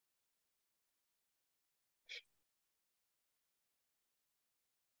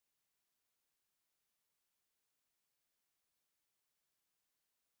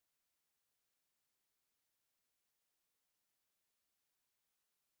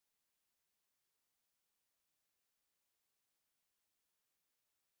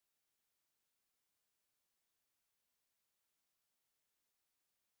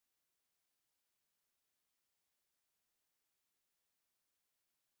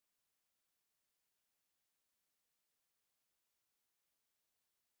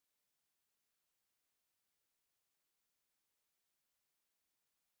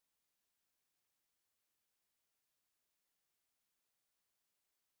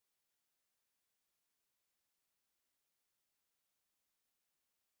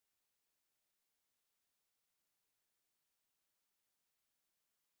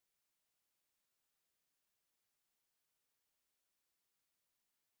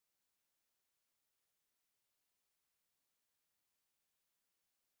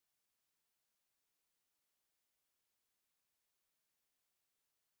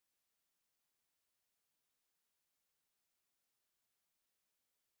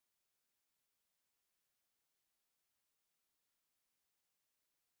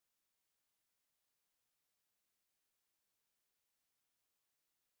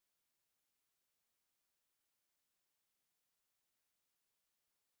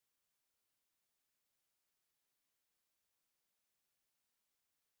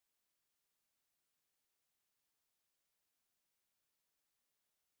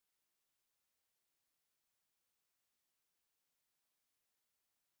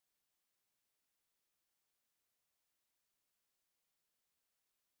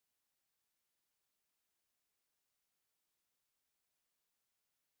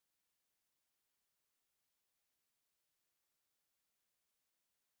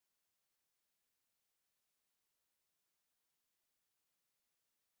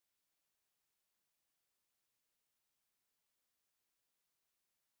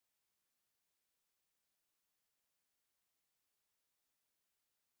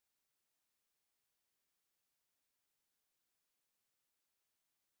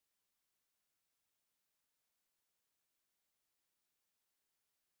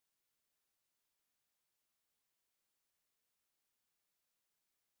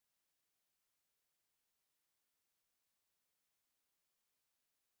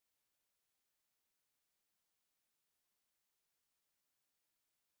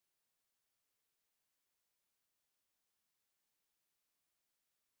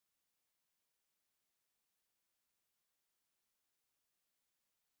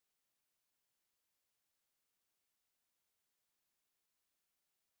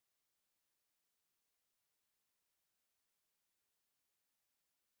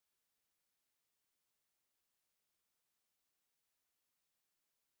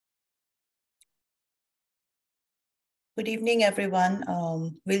Good evening, everyone.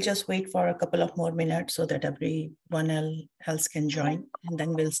 We'll just wait for a couple of more minutes so that everyone else can join, and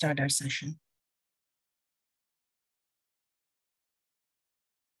then we'll start our session.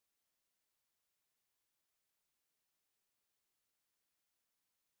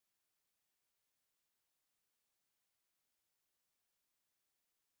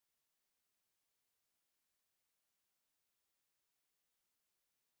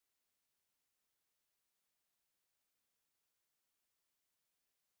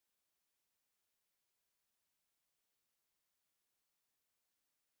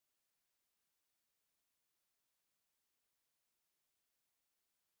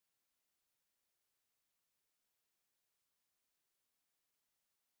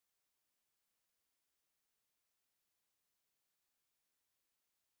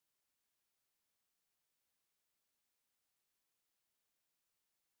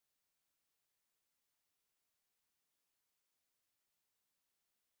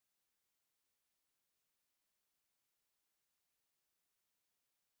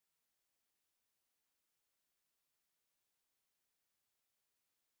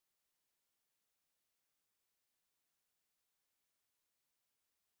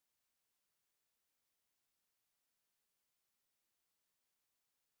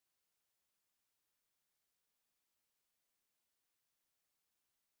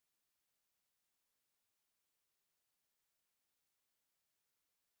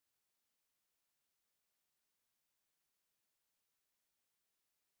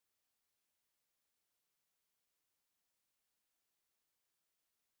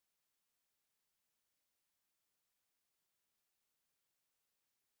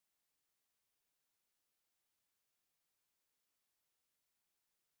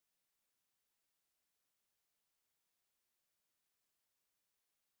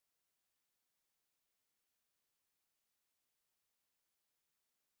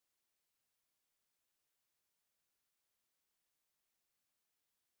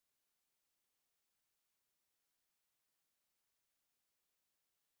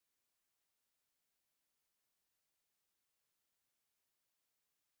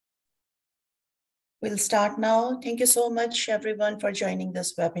 We'll start now. Thank you so much, everyone, for joining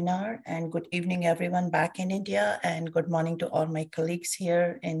this webinar. And good evening, everyone back in India. And good morning to all my colleagues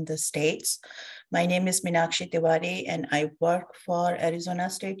here in the States. My name is Meenakshi Tiwari, and I work for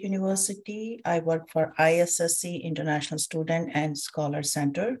Arizona State University. I work for ISSC, International Student and Scholar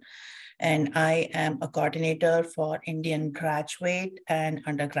Center. And I am a coordinator for Indian graduate and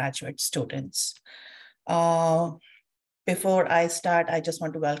undergraduate students. Before I start, I just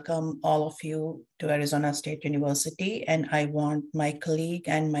want to welcome all of you to Arizona State University, and I want my colleague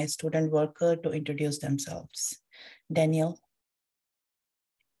and my student worker to introduce themselves. Daniel.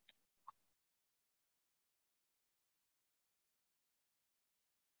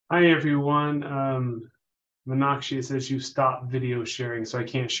 Hi, everyone. Meenakshi says you stopped video sharing, so I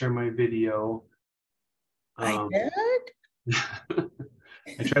can't share my video. I did?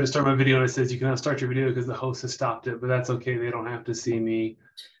 I tried to start my video and it says you cannot start your video because the host has stopped it, but that's okay. They don't have to see me.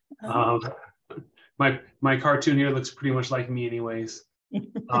 My cartoon here looks pretty much like me anyways.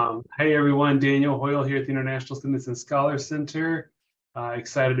 Hey everyone, Daniel Hoyle here at the International Students and Scholars Center.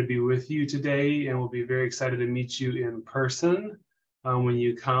 Excited to be with you today, and we'll be very excited to meet you in person when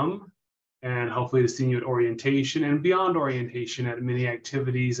you come, and hopefully to see you at orientation and beyond orientation at many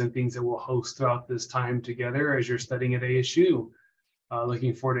activities and things that we'll host throughout this time together as you're studying at ASU.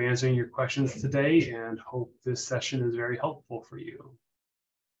 Looking forward to answering your questions today and hope this session is very helpful for you.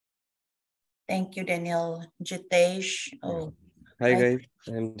 Thank you, Daniel. Jitesh. Oh, Hi guys,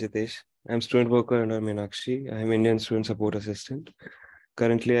 I'm Jitesh. I'm student worker under Meenakshi. I'm Indian Student Support Assistant.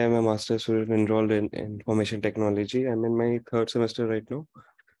 Currently, I'm a master's student enrolled in information technology. I'm in my third semester right now.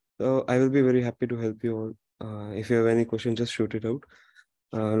 So I will be very happy to help you all. If you have any questions, just shoot it out.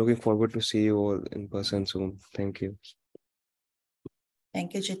 Looking forward to see you all in person soon. Thank you.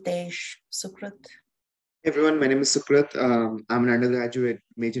 Thank you, Jitesh. Sukrit. Hey everyone, my name is Sukrit. I'm an undergraduate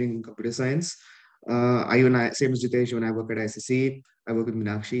majoring in computer science. Same as Jitesh, when I work at ISSC, I work with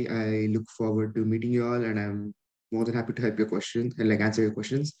Meenakshi. I look forward to meeting you all, and I'm more than happy to help your questions and answer your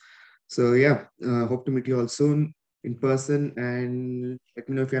questions. So yeah, hope to meet you all soon in person, and let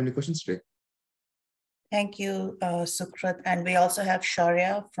me know if you have any questions today. Thank you, Sukrit. And we also have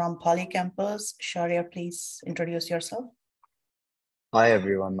Shaurya from Poly Campus. Shaurya, please introduce yourself. Hi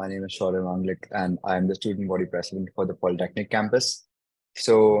everyone, my name is Shaurya Manglik and I am the student body president for the Polytechnic campus.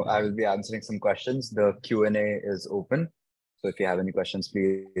 So I will be answering some questions. The Q&A is open. So if you have any questions,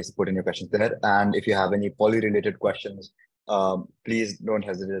 please put in your questions there. And if you have any poly related questions, please don't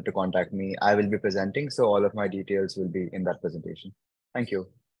hesitate to contact me. I will be presenting, so all of my details will be in that presentation. Thank you.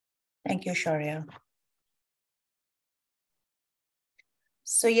 Thank you, Shaurya.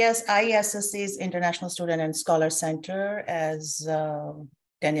 So yes, ISSC's International Student and Scholar Center, as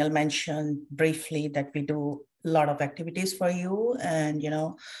Daniel mentioned briefly, that we do a lot of activities for you. And,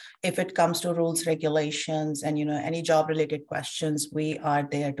 if it comes to rules, regulations, and, any job related questions, we are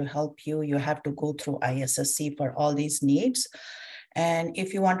there to help you. You have to go through ISSC for all these needs. And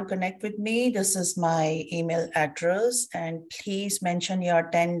if you want to connect with me, this is my email address. And please mention your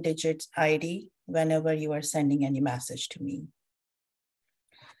 10-digit ID whenever you are sending any message to me.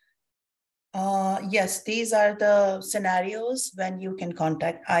 Yes, these are the scenarios when you can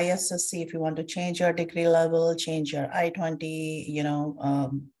contact ISSC if you want to change your degree level, change your I-20,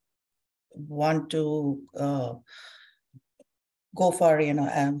 want to go for,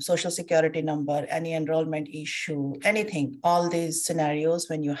 social security number, any enrollment issue, anything, all these scenarios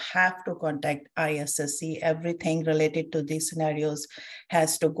when you have to contact ISSC, everything related to these scenarios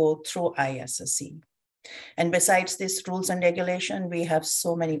has to go through ISSC. And besides this rules and regulation, we have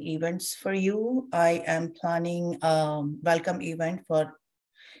so many events for you. I am planning a welcome event for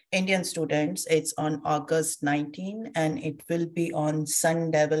Indian students. It's on August 19, and it will be on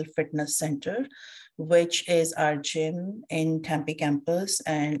Sun Devil Fitness Center, which is our gym in Tempe campus.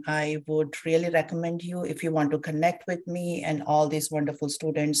 And I would really recommend you, if you want to connect with me and all these wonderful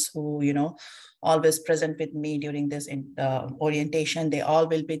students who, always present with me during this orientation, they all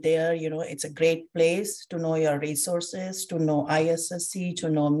will be there. It's a great place to know your resources, to know ISSC, to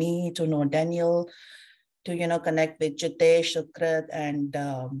know me, to know Daniel, to, connect with Jitesh, Sukrit, and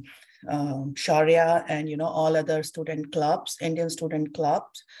Shaurya, and, all other student clubs, Indian student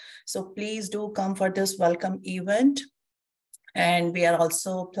clubs. So please do come for this welcome event. And we are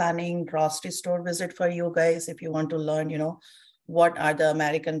also planning grocery store visit for you guys if you want to learn, what are the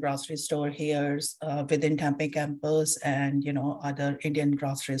American grocery store here within Tempe campus and, other Indian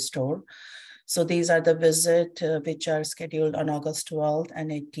grocery store. So these are the visit which are scheduled on August 12th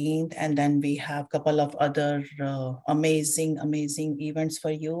and 18th. And then we have a couple of other amazing events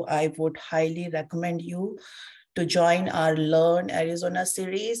for you. I would highly recommend you to join our Learn Arizona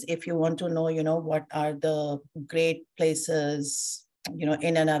series if you want to know, what are the great places,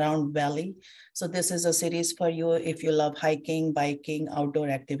 in and around Valley. So this is a series for you. If you love hiking, biking, outdoor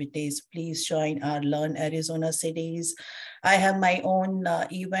activities, please join our Learn Arizona series. I have my own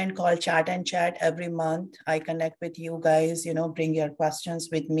event called Chat and Chat every month. I connect with you guys, bring your questions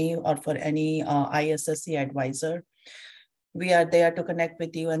with me or for any ISSC advisor. We are there to connect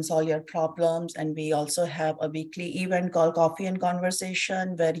with you and solve your problems. And we also have a weekly event called Coffee and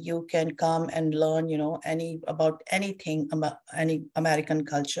Conversation, where you can come and learn, about anything about any American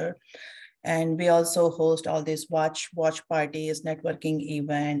culture. And we also host all these watch parties, networking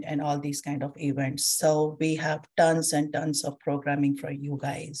event, and all these kind of events. So we have tons and tons of programming for you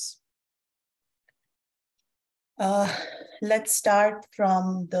guys. Let's start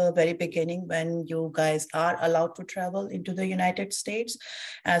from the very beginning when you guys are allowed to travel into the United States.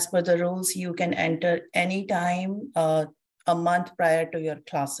 As per the rules, you can enter anytime a month prior to your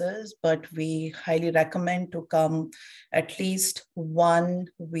classes, but we highly recommend to come at least 1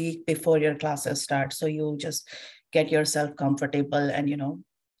 week before your classes start. So you just get yourself comfortable and,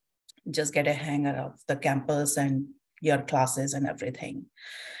 just get a hang of the campus and your classes and everything.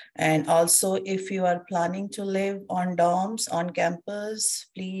 And also, if you are planning to live on dorms on campus,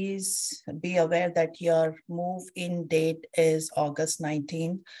 please be aware that your move-in date is August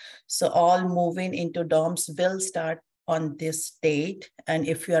 19. So all moving into dorms will start on this date. And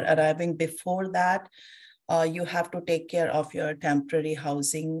if you are arriving before that, you have to take care of your temporary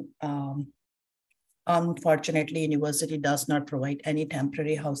housing. Unfortunately, university does not provide any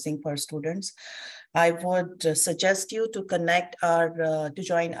temporary housing for students. I would suggest you to connect to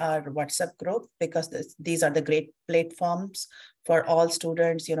join our WhatsApp group, because these are the great platforms for all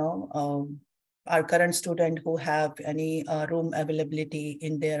students, our current student who have any room availability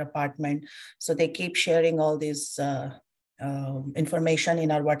in their apartment. So they keep sharing all this information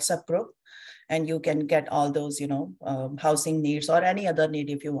in our WhatsApp group. And you can get all those, housing needs or any other need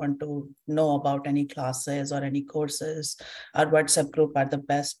if you want to know about any classes or any courses. Our WhatsApp group are the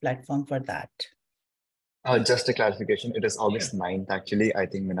best platform for that. Just a clarification, it is August 9th, actually. I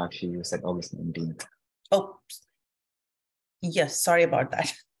think, Meenakshi, you said August 19th. Oh, yes, sorry about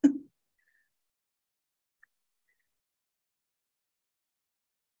that.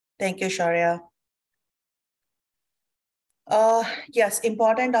 Thank you, Shaurya. Yes,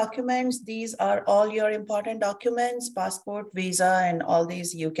 important documents. These are all your important documents, passport, visa, and all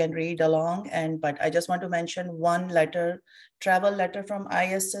these you can read along. But I just want to mention one letter, travel letter from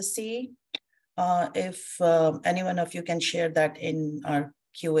ISSC. If any one of you can share that in our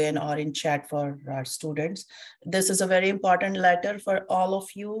Q&A or in chat for our students. This is a very important letter for all of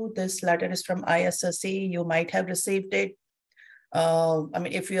you. This letter is from ISSC. You might have received it. I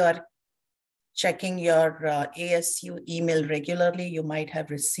mean, if you are checking your ASU email regularly, you might have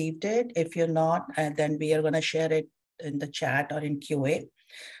received it. If you're not, then we are going to share it in the chat or in QA.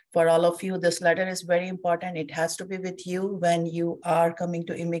 For all of you, this letter is very important. It has to be with you when you are coming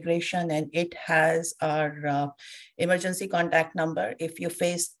to immigration, and it has our emergency contact number. If you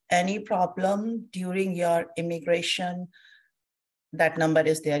face any problem during your immigration, that number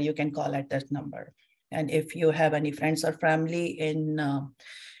is there. You can call at that number. And if you have any friends or family in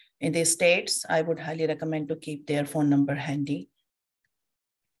the States, I would highly recommend to keep their phone number handy.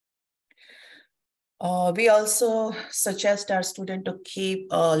 We also suggest our student to keep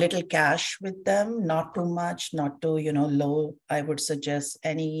a little cash with them, not too much, not too, low. I would suggest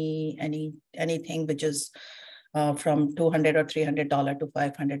anything which is from $200 or $300 to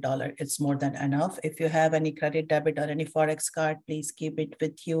 $500. It's more than enough. If you have any credit, debit, or any Forex card, please keep it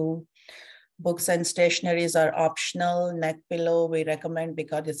with you. Books and stationaries are optional. Neck pillow we recommend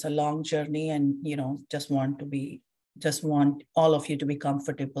because it's a long journey, and just want all of you to be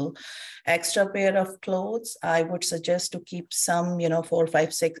comfortable. Extra pair of clothes, I would suggest to keep some, 4,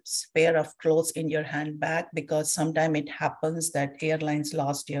 5, 6 pair of clothes in your handbag, because sometimes it happens that airlines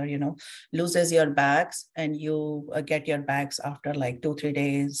last year, loses your bags, and you get your bags after like 2-3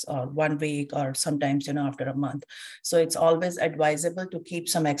 days or 1 week, or sometimes, after a month. So it's always advisable to keep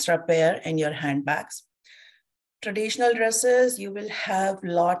some extra pair in your handbags. Traditional dresses, you will have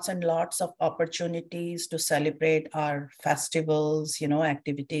lots and lots of opportunities to celebrate our festivals,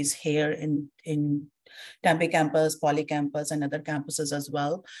 activities here in Tempe campus, Poly campus, and other campuses as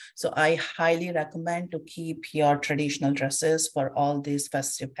well. So I highly recommend to keep your traditional dresses for all these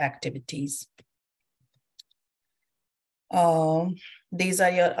festive activities. These are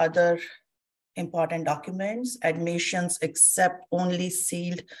your other important documents. Admissions accept only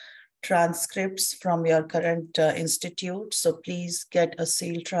sealed transcripts from your current institute. So please get a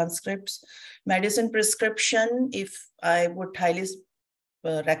sealed transcripts. Medicine prescription, if I would highly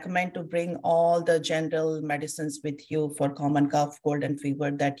recommend to bring all the general medicines with you for common cough, cold, and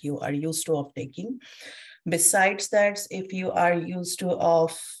fever that you are used to of taking. Besides that, if you are used to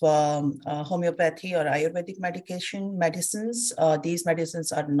of homeopathy or Ayurvedic medicines, these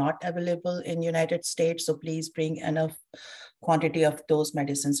medicines are not available in United States. So please bring enough quantity of those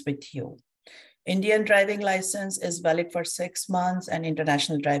medicines with you. Indian driving license is valid for 6 months, and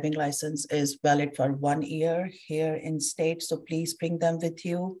international driving license is valid for 1 year here in States. So please bring them with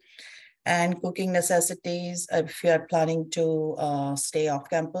you. And cooking necessities, if you are planning to stay off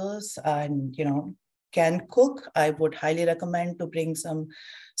campus and, can cook, I would highly recommend to bring some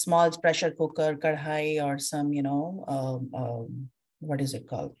small pressure cooker, kadhai, or some, what is it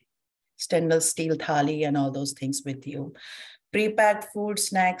called? Stainless steel thali and all those things with you. Pre-packed food,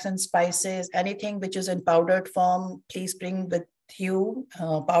 snacks, and spices, anything which is in powdered form, please bring with you,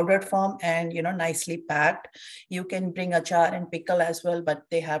 powdered form and, nicely packed. You can bring achar and pickle as well, but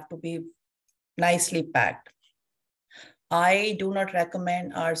they have to be nicely packed. I do not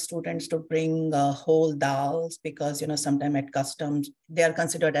recommend our students to bring whole dals because, sometimes at customs, they are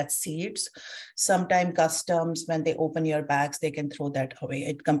considered as seeds. Sometimes customs, when they open your bags, they can throw that away.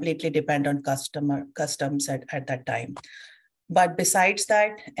 It completely depends on customs at that time. But besides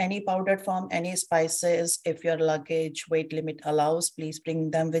that, any powdered form, any spices, if your luggage weight limit allows, please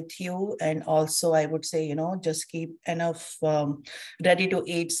bring them with you. And also I would say, just keep enough ready to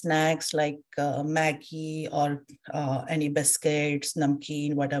eat snacks like Maggi or any biscuits,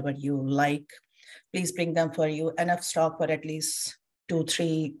 namkeen, whatever you like. Please bring them for you. Enough stock for at least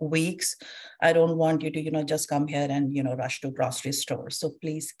 2-3 weeks. I don't want you to, just come here and, rush to grocery stores. So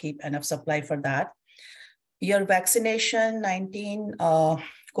please keep enough supply for that. Your vaccination 19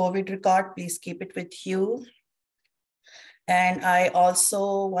 COVID record, please keep it with you. And I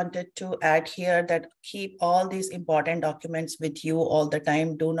also wanted to add here that keep all these important documents with you all the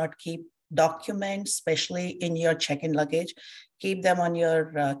time. Do not keep documents, especially in your check-in luggage. Keep them on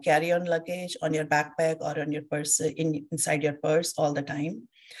your carry-on luggage, on your backpack, or on your purse, inside your purse all the time.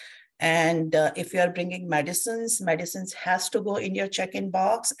 And if you are bringing medicines has to go in your check-in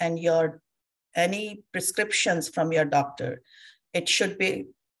box, and any prescriptions from your doctor, it should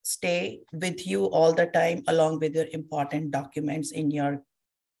stay with you all the time, along with your important documents in your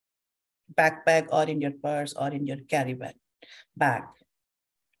backpack or in your purse or in your carry bag. back.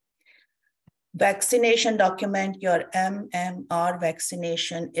 Vaccination document, your MMR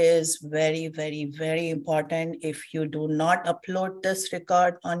vaccination is very, very, very important. If you do not upload this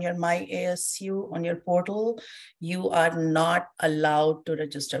record on your My ASU, on your portal, you are not allowed to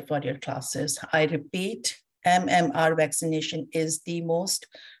register for your classes. I repeat, MMR vaccination is the most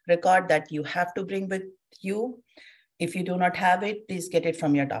record that you have to bring with you. If you do not have it, please get it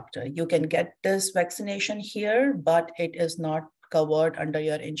from your doctor. You can get this vaccination here, but it is not covered under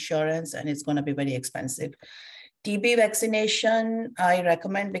your insurance and it's going to be very expensive. TB vaccination, I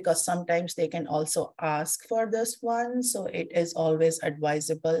recommend because sometimes they can also ask for this one. So it is always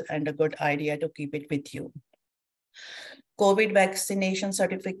advisable and a good idea to keep it with you. COVID vaccination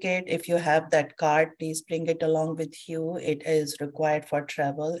certificate, if you have that card, please bring it along with you. It is required for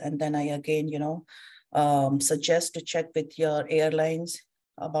travel. And then I again, suggest to check with your airlines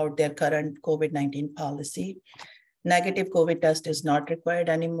about their current COVID-19 policy. Negative COVID test is not required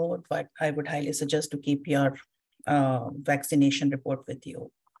anymore, but I would highly suggest to keep your vaccination report with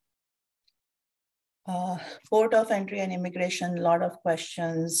you. Port of entry and immigration, a lot of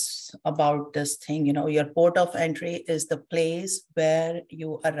questions about this thing. Your port of entry is the place where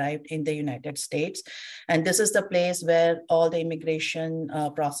you arrived in the United States. And this is the place where all the immigration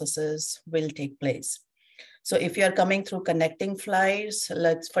processes will take place. So if you're coming through connecting flights,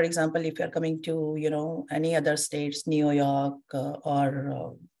 for example, if you're coming to, any other states, New York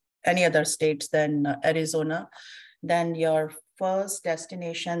or any other states than Arizona, then your first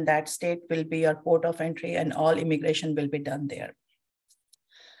destination, that state will be your port of entry and all immigration will be done there.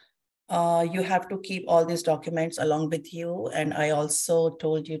 You have to keep all these documents along with you. And I also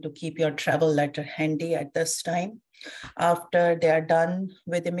told you to keep your travel letter handy at this time. After they are done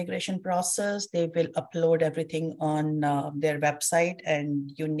with immigration process, they will upload everything on their website,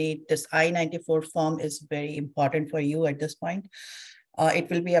 and you need this I-94 form is very important for you at this point. It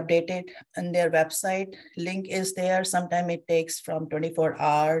will be updated on their website. Link is there. Sometimes it takes from 24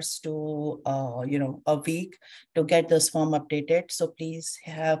 hours to a week to get this form updated. So please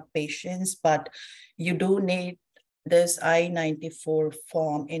have patience, but you do need this I-94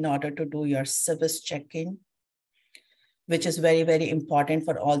 form in order to do your service check-in, which is very, very important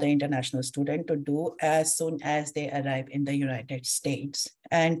for all the international students to do as soon as they arrive in the United States.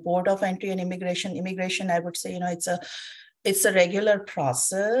 And port of entry and immigration, I would say, it's a regular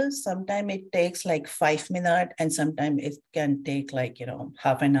process. Sometimes it takes like 5 minutes and sometimes it can take like,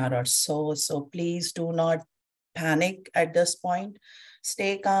 half an hour or so. So please do not panic at this point.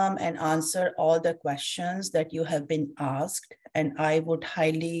 Stay calm and answer all the questions that you have been asked. And I would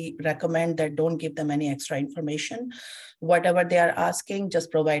highly recommend that don't give them any extra information. Whatever they are asking,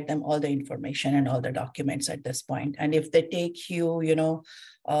 just provide them all the information and all the documents at this point. And if they take you,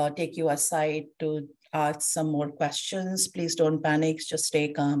 take you aside to ask some more questions, please don't panic, just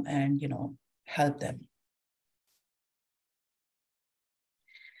stay calm and, help them.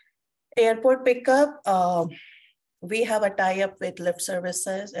 Airport pickup. We have a tie-up with Lyft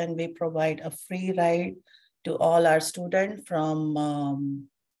services and we provide a free ride to all our students from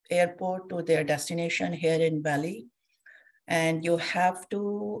airport to their destination here in Valley. And you have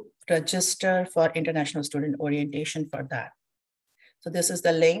to register for international student orientation for that. So this is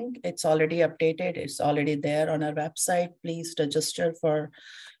the link. It's already updated. It's already there on our website. Please register for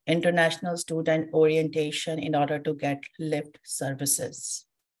international student orientation in order to get Lyft services.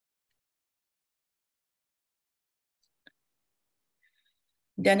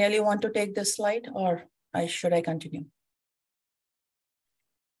 Daniel, you want to take this slide or should I continue?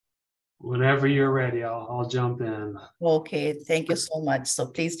 Whenever you're ready, I'll jump in. Okay, thank you so much. So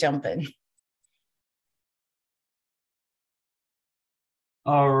please jump in.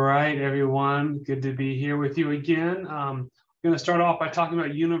 All right, everyone. Good to be here with you again. I'm going to start off by talking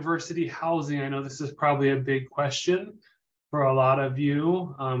about university housing. I know this is probably a big question for a lot of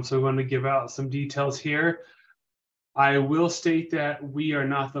you. So we want to give out some details here. I will state that we are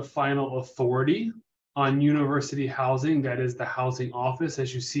not the final authority on university housing. That is the housing office,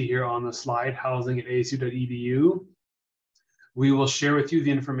 as you see here on the slide, housing@asu.edu. We will share with you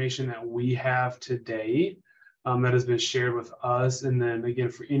the information that we have today that has been shared with us. And then again,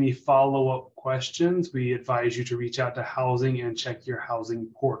 for any follow-up questions, we advise you to reach out to housing and check your housing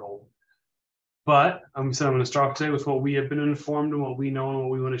portal. But I'm going to start today with what we have been informed and what we know and what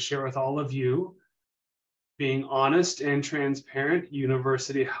we want to share with all of you. Being honest and transparent,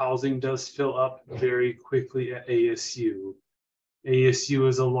 university housing does fill up very quickly at ASU. ASU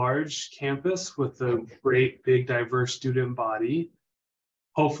is a large campus with a great, big, diverse student body.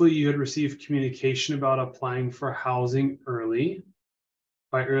 Hopefully you had received communication about applying for housing early.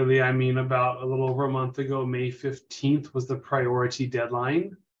 By early, I mean about a little over a month ago, May 15th was the priority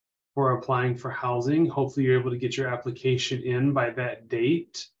deadline for applying for housing. Hopefully you're able to get your application in by that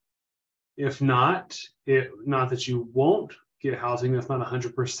date. If not, not that you won't get housing, that's not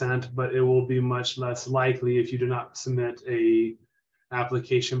 100%, but it will be much less likely if you do not submit a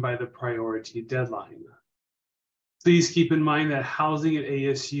application by the priority deadline. Please keep in mind that housing at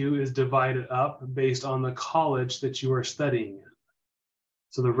ASU is divided up based on the college that you are studying in.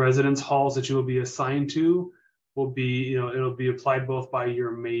 So the residence halls that you will be assigned to will be, it'll be applied both by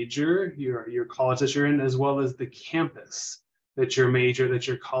your major, your college that you're in, as well as the campus that your major, that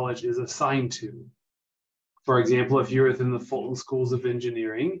your college is assigned to. For example, if you're within the Fulton Schools of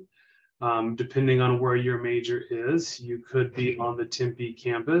Engineering, depending on where your major is, you could be on the Tempe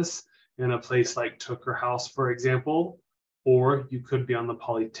campus in a place like Tooker House, for example, or you could be on the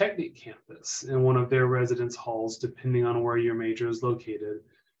Polytechnic campus in one of their residence halls, depending on where your major is located.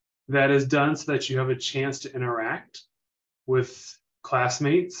 That is done so that you have a chance to interact with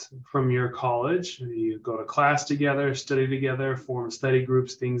classmates from your college. You go to class together, study together, form study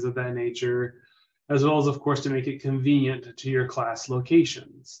groups, things of that nature, as well as, of course, to make it convenient to your class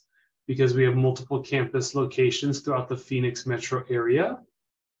locations, because we have multiple campus locations throughout the Phoenix metro area.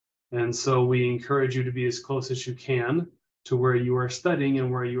 And so we encourage you to be as close as you can to where you are studying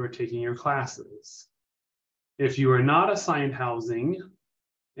and where you are taking your classes. If you are not assigned housing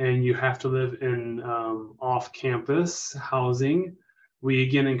and you have to live in off-campus housing, we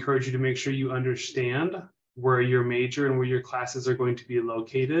again encourage you to make sure you understand where your major and where your classes are going to be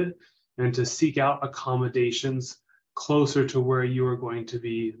located, and to seek out accommodations closer to where you are going to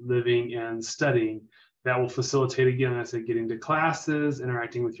be living and studying. That will facilitate, again, as I said, getting to classes,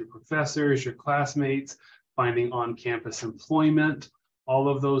 interacting with your professors, your classmates, finding on-campus employment, all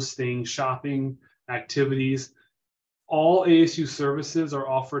of those things, shopping, activities. All ASU services are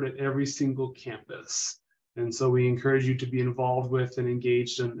offered at every single campus. And so we encourage you to be involved with and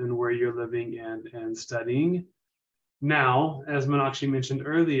engaged in where you're living and studying. Now, as Meenakshi mentioned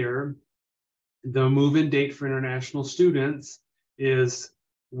earlier, the move-in date for international students is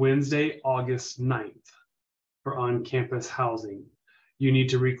Wednesday, August 9th for on-campus housing. You need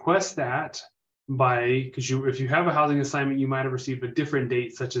to request that because if you have a housing assignment, you might have received a different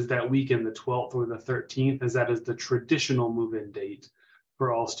date, such as that weekend, the 12th or the 13th, as that is the traditional move-in date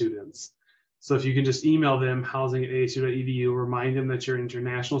for all students. So if you can just email them, housing@asu.edu, remind them that you're an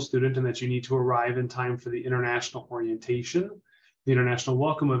international student and that you need to arrive in time for the international orientation, the international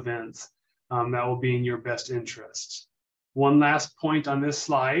welcome events, that will be in your best interest. One last point on this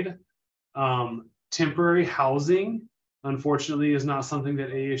slide, temporary housing, unfortunately, is not something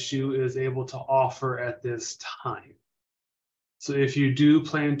that ASU is able to offer at this time. So if you do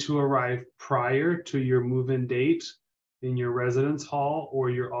plan to arrive prior to your move-in date in your residence hall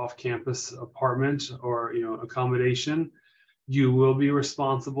or your off-campus apartment or accommodation, you will be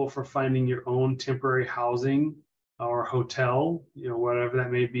responsible for finding your own temporary housing or hotel, whatever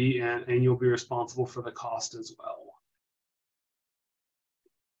that may be, and you'll be responsible for the cost as well.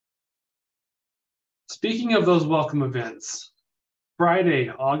 Speaking of those welcome events, Friday,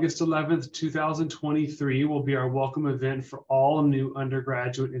 August 11th, 2023 will be our welcome event for all new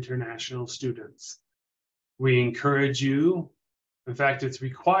undergraduate international students. We encourage you, in fact, it's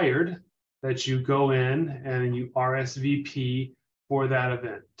required that you go in and you RSVP for that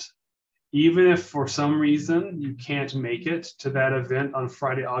event. Even if for some reason you can't make it to that event on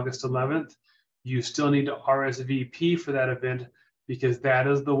Friday, August 11th, you still need to RSVP for that event, because that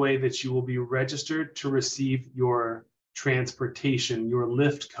is the way that you will be registered to receive your transportation, your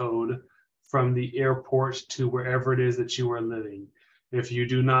lift code from the airport to wherever it is that you are living. If you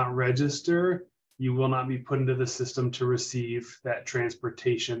do not register, you will not be put into the system to receive that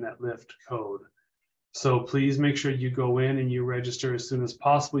transportation, that lift code. So please make sure you go in and you register as soon as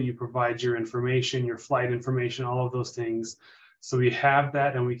possible. You provide your information, your flight information, all of those things. So we have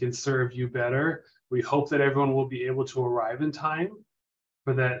that and we can serve you better. We hope that everyone will be able to arrive in time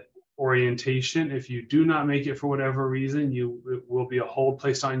for that orientation. If you do not make it for whatever reason, it will be a hold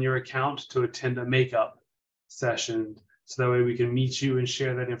placed on your account to attend a makeup session. So that way we can meet you and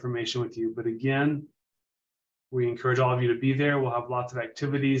share that information with you. But again, we encourage all of you to be there. We'll have lots of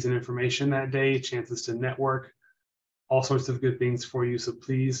activities and information that day, chances to network, all sorts of good things for you. So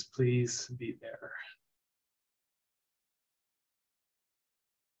please, please be there.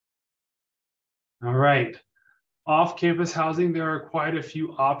 All right. Off-campus housing, there are quite a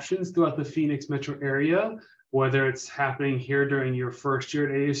few options throughout the Phoenix metro area, whether it's happening here during your first year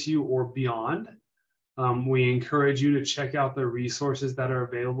at ASU or beyond. We encourage you to check out the resources that are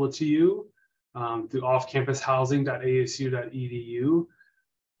available to you through offcampushousing.asu.edu.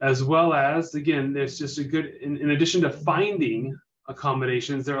 as well as, again, there's just a good, in addition to finding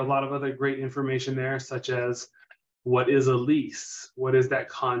accommodations, there are a lot of other great information there, such as what is a lease? What is that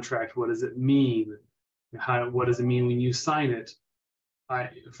contract? What does it mean? What does it mean when you sign it?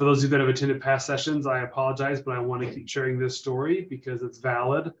 For those of you that have attended past sessions, I apologize, but I want to keep sharing this story because it's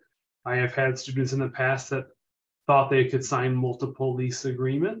valid. I have had students in the past that thought they could sign multiple lease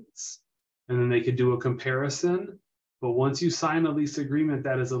agreements and then they could do a comparison. But once you sign a lease agreement,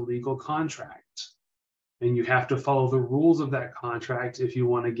 that is a legal contract. And you have to follow the rules of that contract if you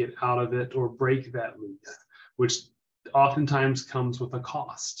want to get out of it or break that lease, which oftentimes comes with a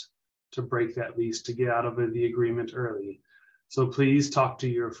cost to break that lease, to get out of the agreement early. So please talk to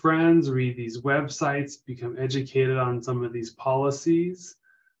your friends, read these websites, become educated on some of these policies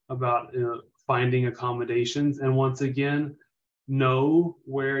about finding accommodations. And once again, know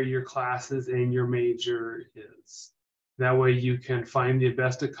where your classes and your major is. That way you can find the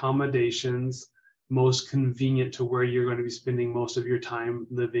best accommodations, most convenient to where you're going to be spending most of your time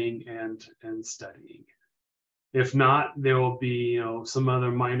living and studying. If not, there will be some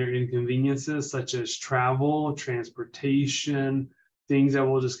other minor inconveniences such as travel, transportation, things that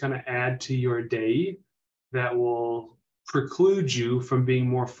will just kind of add to your day that will preclude you from being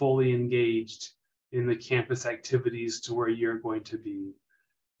more fully engaged in the campus activities to where you're going to be.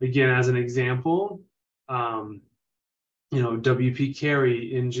 Again, as an example, WP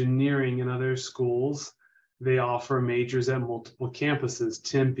Carey, engineering, and other schools, they offer majors at multiple campuses,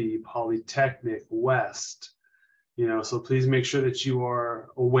 Tempe, Polytechnic, West. So please make sure that you are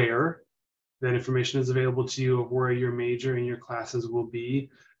aware that information is available to you of where your major and your classes will be.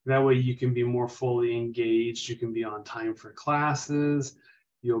 That way you can be more fully engaged. You can be on time for classes.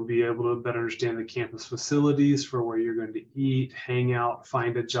 You'll be able to better understand the campus facilities for where you're going to eat, hang out,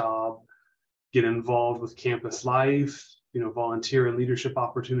 find a job, get involved with campus life, volunteer and leadership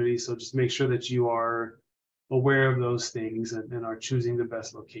opportunities. So just make sure that you are aware of those things and are choosing the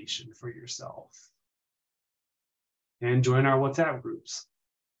best location for yourself. And join our WhatsApp groups.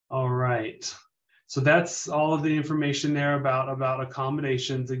 All right. So that's all of the information there about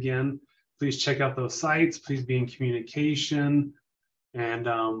accommodations. Again, please check out those sites. Please be in communication. And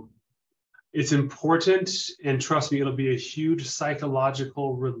it's important, and trust me, it'll be a huge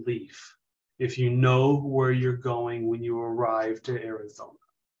psychological relief if you know where you're going when you arrive to Arizona,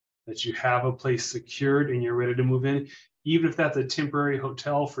 that you have a place secured and you're ready to move in. Even if that's a temporary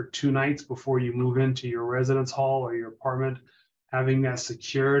hotel for 2 nights before you move into your residence hall or your apartment, having that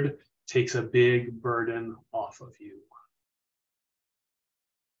secured takes a big burden off of you.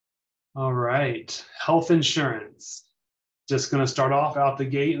 All right, health insurance. Just going to start off out the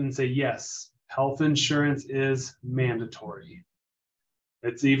gate and say, yes, health insurance is mandatory.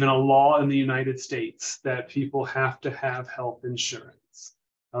 It's even a law in the United States that people have to have health insurance.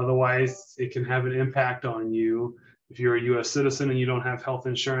 Otherwise, it can have an impact on you. If you're a US citizen and you don't have health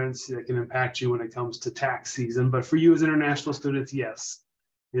insurance, it can impact you when it comes to tax season. But for you as international students, yes,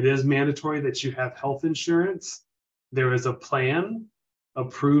 it is mandatory that you have health insurance. There is a plan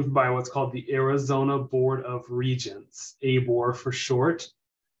approved by what's called the Arizona Board of Regents, ABOR for short.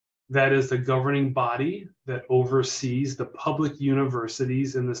 That is the governing body that oversees the public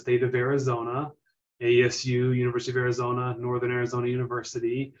universities in the state of Arizona, ASU, University of Arizona, Northern Arizona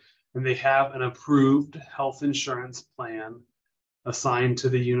University, and they have an approved health insurance plan assigned to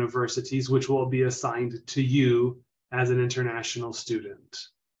the universities, which will be assigned to you as an international student.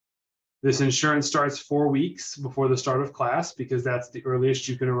 This insurance starts 4 weeks before the start of class because that's the earliest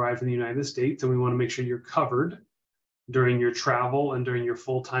you can arrive in the United States, and we want to make sure you're covered during your travel and during your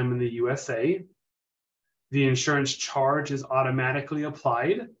full time in the USA. The insurance charge is automatically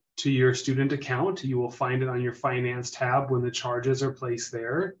applied to your student account. You will find it on your finance tab when the charges are placed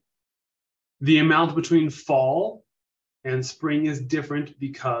there. The amount between fall and spring is different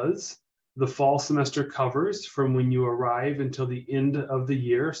because the fall semester covers from when you arrive until the end of the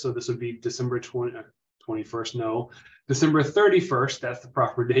year. So this would be December 21st, no, December 31st, that's the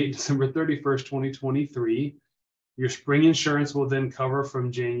proper date, December 31st, 2023. Your spring insurance will then cover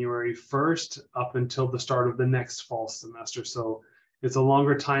from January 1st up until the start of the next fall semester. So it's a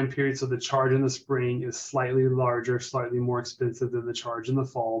longer time period. So the charge in the spring is slightly larger, slightly more expensive than the charge in the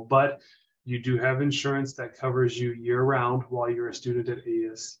fall, but you do have insurance that covers you year round while you're a student at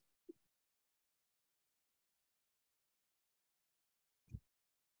ASU.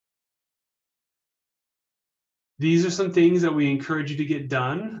 These are some things that we encourage you to get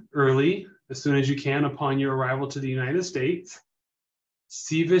done early, as soon as you can upon your arrival to the United States.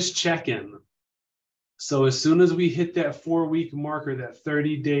 CVIS check-in. So as soon as we hit that 4-week marker, that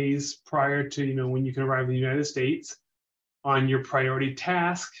 30 days prior to when you can arrive in the United States, On your priority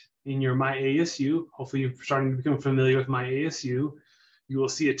task in your My ASU, hopefully you're starting to become familiar with My ASU, you will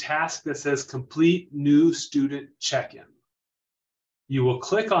see a task that says complete new student check-in. You will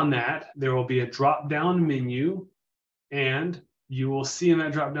click on that. There will be a drop-down menu, and you will see in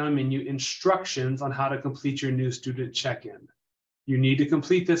that drop-down menu instructions on how to complete your new student check-in. You need to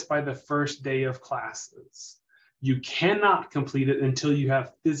complete this by the first day of classes. You cannot complete it until you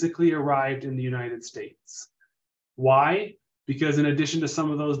have physically arrived in the United States. Why? Because in addition to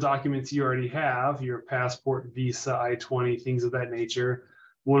some of those documents you already have, your passport, visa, I-20, things of that nature,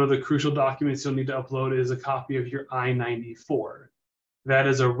 one of the crucial documents you'll need to upload is a copy of your I-94. That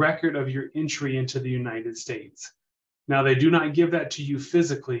is a record of your entry into the United States. Now, they do not give that to you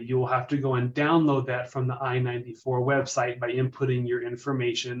physically. You will have to go and download that from the I-94 website by inputting your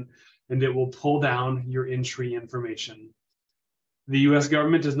information, and it will pull down your entry information. The US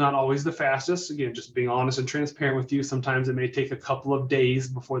government is not always the fastest. Again, just being honest and transparent with you, sometimes it may take a couple of days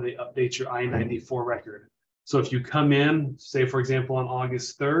before they update your I-94 record. So if you come in, say, for example, on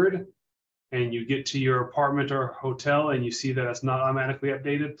August 3rd, and you get to your apartment or hotel and you see that it's not automatically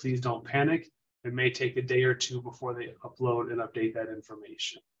updated, please don't panic. It may take a day or two before they upload and update that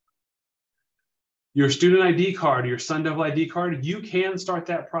information. Your student ID card, your Sun Devil ID card, you can start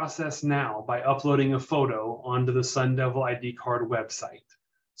that process now by uploading a photo onto the Sun Devil ID card website.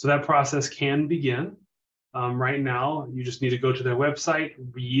 So that process can begin. Right now, you just need to go to their website,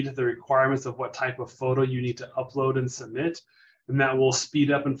 read the requirements of what type of photo you need to upload and submit, and that will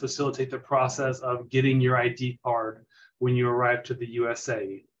speed up and facilitate the process of getting your ID card when you arrive to the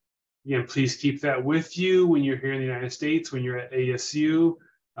USA. Again, please keep that with you when you're here in the United States, when you're at ASU.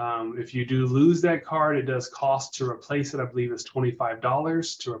 If you do lose that card, it does cost to replace it. I believe it's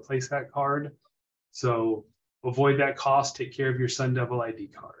 $25 to replace that card. So avoid that cost. Take care of your Sun Devil ID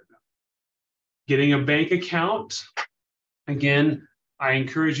card. Getting a bank account. Again, I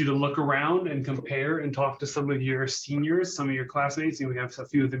encourage you to look around and compare and talk to some of your seniors, some of your classmates, and we have a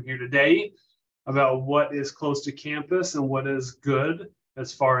few of them here today, about what is close to campus and what is good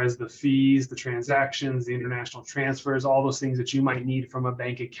as far as the fees, the transactions, the international transfers, all those things that you might need from a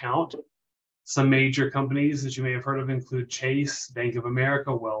bank account. Some major companies that you may have heard of include Chase, Bank of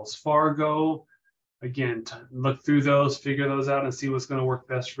America, Wells Fargo. Again, look through those, figure those out, and see what's going to work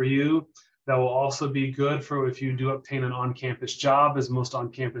best for you. That will also be good for if you do obtain an on-campus job, as most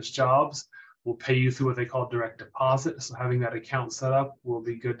on-campus jobs will pay you through what they call direct deposit. So having that account set up will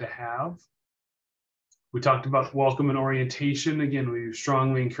be good to have. We talked about welcome and orientation. Again, we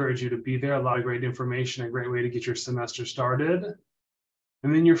strongly encourage you to be there. A lot of great information, a great way to get your semester started.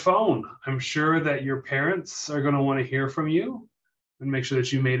 And then your phone. I'm sure that your parents are going to want to hear from you and make sure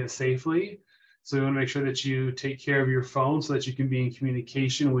that you made it safely. So we want to make sure that you take care of your phone so that you can be in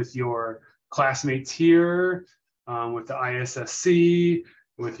communication with your classmates here, with the ISSC,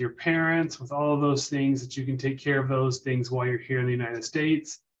 with your parents, with all of those things, that you can take care of those things while you're here in the United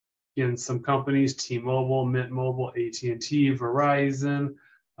States. Again, some companies, T-Mobile, Mint Mobile, AT&T, Verizon,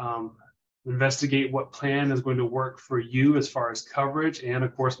 investigate what plan is going to work for you as far as coverage, and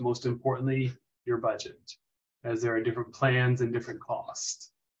of course, most importantly, your budget, as there are different plans and different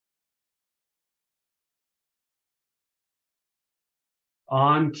costs.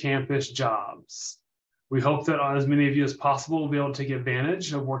 On-campus jobs. We hope that as many of you as possible will be able to take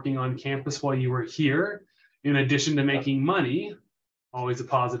advantage of working on campus while you are here. In addition to making money, always a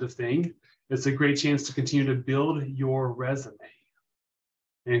positive thing, it's a great chance to continue to build your resume.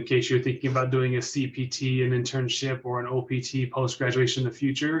 In case you're thinking about doing a CPT, an internship, or an OPT post-graduation in the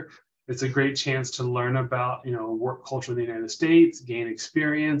future, it's a great chance to learn about, work culture in the United States, gain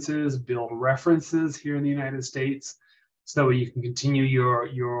experiences, build references here in the United States, so that way you can continue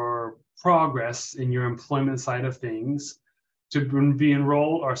your progress in your employment side of things. To be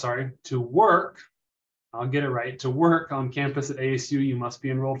enrolled, to work, I'll get it right, to work on campus at ASU, you must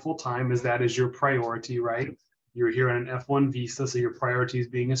be enrolled full-time, as that is your priority, right? You're here on an F1 visa, so your priority is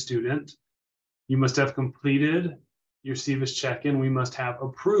being a student. You must have completed your CVIS check-in. We must have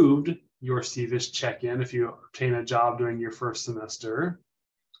approved your CVIS check-in if you obtain a job during your first semester.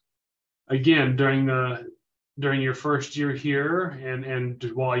 Again, during your first year here and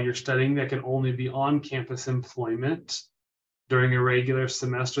while you're studying, that can only be on-campus employment. During a regular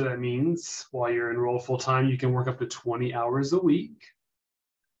semester, that means while you're enrolled full-time, you can work up to 20 hours a week.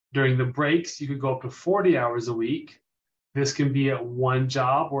 During the breaks, you could go up to 40 hours a week. This can be at one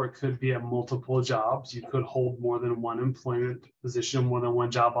job, or it could be at multiple jobs. You could hold more than one employment position, more than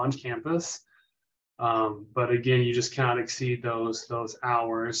one job on campus. But again, you just cannot exceed those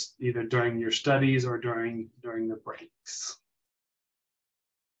hours either during your studies or during the breaks.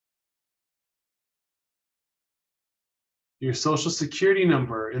 Your social security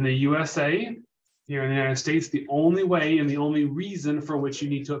number in the USA, here in the United States, the only way and the only reason for which you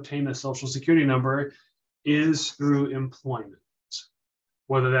need to obtain a social security number is through employment.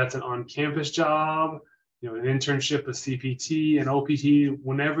 Whether that's an on-campus job, an internship, a CPT, an OPT,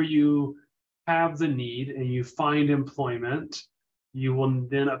 whenever you have the need and you find employment, you will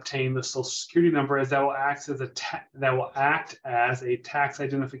then obtain the social security number, as that will act as a tax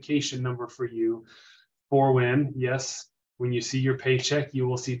identification number for you for when you see your paycheck, you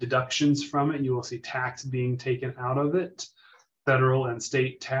will see deductions from it, you will see tax being taken out of it, federal and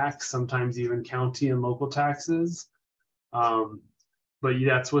state tax, sometimes even county and local taxes. But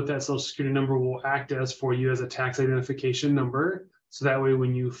that's what that social security number will act as for you, as a tax identification number. So that way,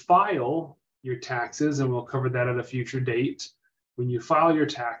 when you file your taxes, and we'll cover that at a future date, when you file your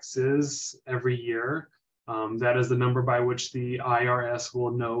taxes every year, that is the number by which the IRS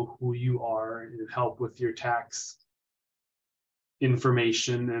will know who you are and help with your tax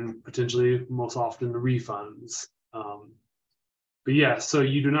information and potentially, most often, the refunds. But yeah, so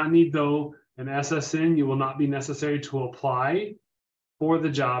you do not need, though, an SSN. You will not be necessary to apply for the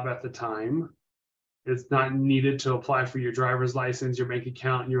job at the time. It's not needed to apply for your driver's license, your bank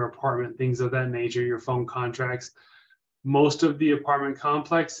account, your apartment, things of that nature, your phone contracts. Most of the apartment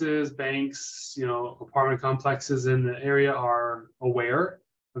complexes, banks, apartment complexes in the area are aware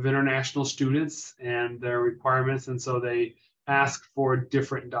of international students and their requirements. And so they ask for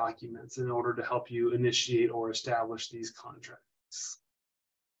different documents in order to help you initiate or establish these contracts.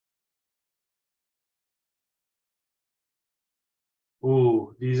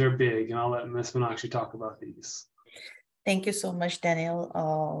 Ooh, these are big, and I'll let Ms. Meenakshi talk about these. Thank you so much,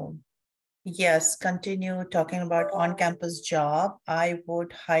 Daniel. Yes, continue talking about on-campus job. I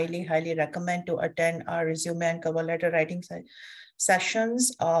would highly, highly recommend to attend our resume and cover letter writing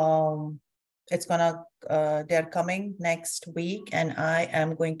sessions. They're coming next week, and I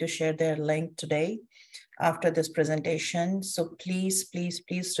am going to share their link today after this presentation. So please, please,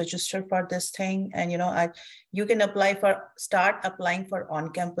 please register for this thing. And you can start applying for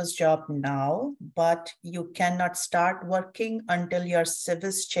on-campus job now, but you cannot start working until your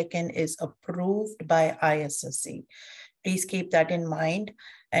CIVIS check-in is approved by ISSC. Please keep that in mind.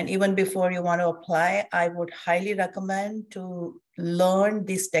 And even before you want to apply, I would highly recommend to learn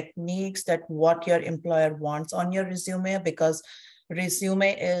these techniques, that what your employer wants on your resume, because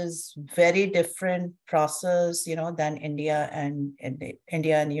resume is very different process, than India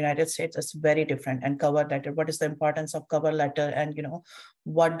and United States. It's very different. And cover letter, what is the importance of cover letter, and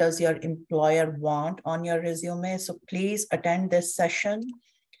what does your employer want on your resume? So please attend this session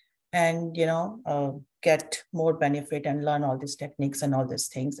and get more benefit and learn all these techniques and all these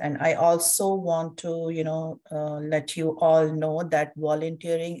things. And I also want to let you all know that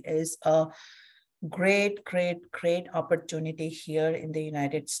volunteering is a great opportunity here in the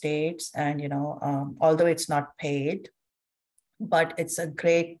United States. And although it's not paid, but it's a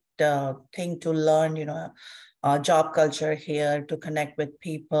great thing to learn job culture here, to connect with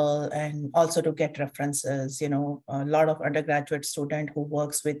people, and also to get references. A lot of undergraduate students who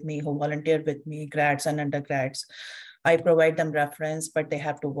works with me, who volunteer with me, grads and undergrads, I provide them reference, but they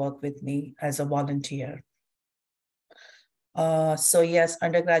have to work with me as a volunteer. So yes,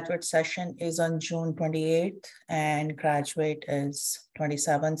 undergraduate session is on June 28th and graduate is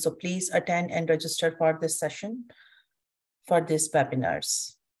 27th. So please attend and register for this session, for these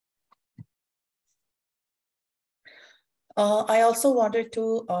webinars. I also wanted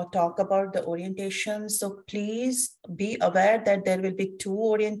to talk about the orientation. So please be aware that there will be 2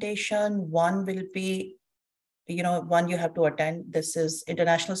 orientation. One will be, one you have to attend. This is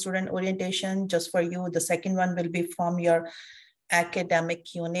international student orientation just for you. The second one will be from your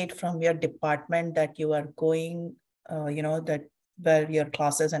academic unit, from your department that you are going, where your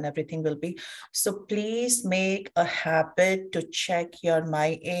classes and everything will be. So please make a habit to check your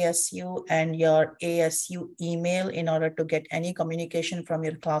My ASU and your ASU email in order to get any communication from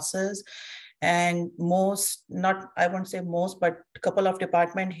your classes. And I won't say most, but a couple of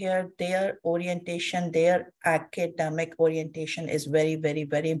departments here, their orientation, their academic orientation is very, very,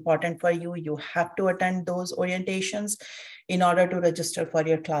 very important for you. You have to attend those orientations in order to register for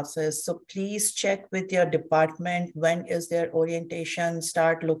your classes. So please check with your department, when is their orientation.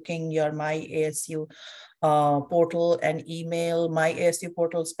 Start looking your My ASU portal and email. My ASU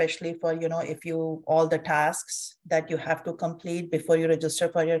portal, especially for, all the tasks that you have to complete before you register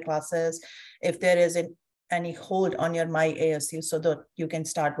for your classes. If there isn't any hold on your My ASU, so that you can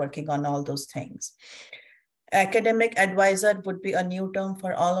start working on all those things. Academic advisor would be a new term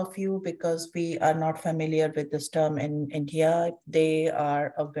for all of you because we are not familiar with this term in India. They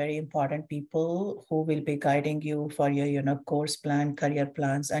are a very important people who will be guiding you for your, course plan, career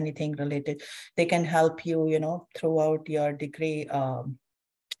plans, anything related. They can help you, throughout your degree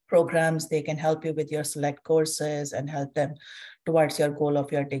programs. They can help you with your select courses and help them towards your goal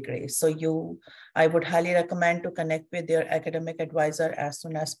of your degree. So I would highly recommend to connect with your academic advisor as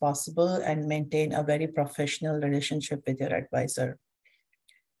soon as possible and maintain a very professional relationship with your advisor.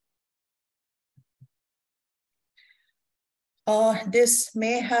 This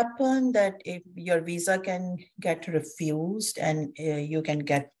may happen that if your visa can get refused and you can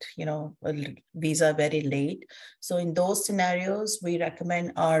get, a visa very late. So in those scenarios, we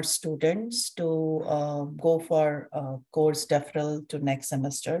recommend our students to go for course deferral to next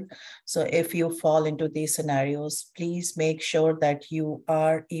semester. So if you fall into these scenarios, please make sure that you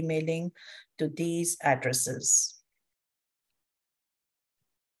are emailing to these addresses.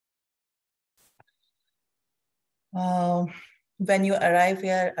 When you arrive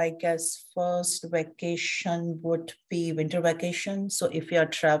here, I guess first vacation would be winter vacation. So if you are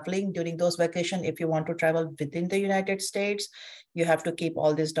traveling during those vacations, if you want to travel within the United States, you have to keep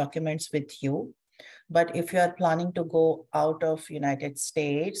all these documents with you. But if you are planning to go out of United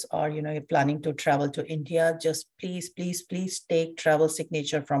States or you're planning to travel to India, just please take travel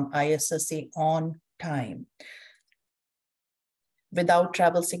signature from ISSC on time. Without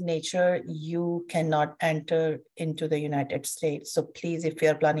travel signature, you cannot enter into the United States. So please, if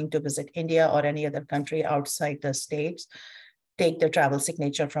you're planning to visit India or any other country outside the States, take the travel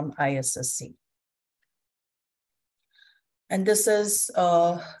signature from ISSC. And this is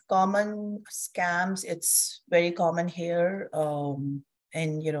common scams. It's very common here.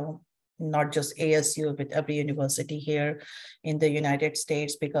 And, not just ASU, but every university here in the United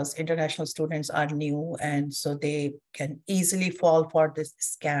States, because international students are new and so they can easily fall for these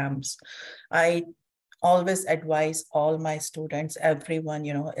scams. I always advise all my students, everyone,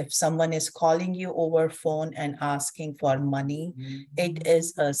 if someone is calling you over phone and asking for money, it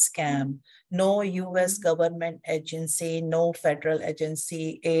is a scam. No US government agency, no federal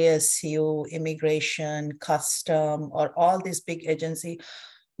agency, ASU, immigration, custom, or all these big agencies,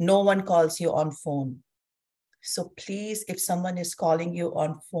 no one calls you on phone. So please, if someone is calling you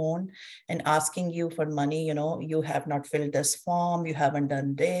on phone and asking you for money, you have not filled this form, you haven't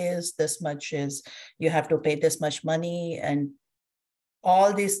done this much is, you have to pay this much money, and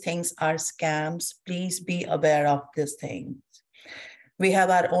all these things are scams. Please be aware of these things. We have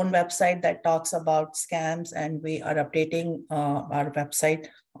our own website that talks about scams, and we are updating our website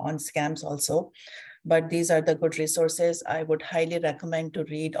on scams also. But these are the good resources. I would highly recommend to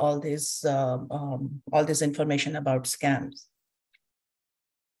read all this information about scams.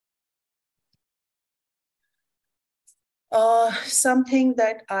 Something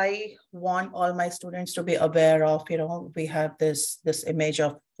that I want all my students to be aware of, we have this image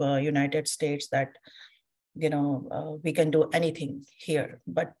of United States that, we can do anything here,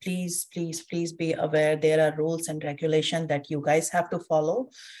 but please be aware there are rules and regulations that you guys have to follow.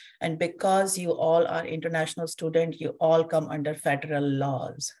 And because you all are international students, you all come under federal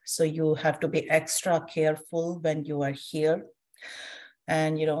laws. So you have to be extra careful when you are here.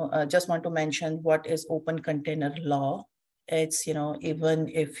 And, just want to mention what is open container law. It's, even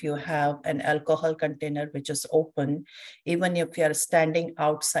if you have an alcohol container which is open, even if you are standing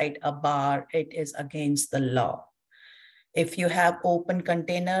outside a bar, it is against the law. If you have open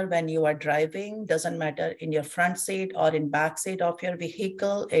container when you are driving, doesn't matter in your front seat or in back seat of your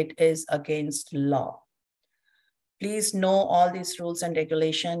vehicle, it is against law. Please know all these rules and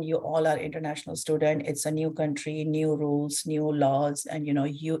regulation. You all are international student. It's a new country, new rules, new laws, and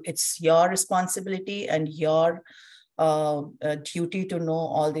it's your responsibility and your duty to know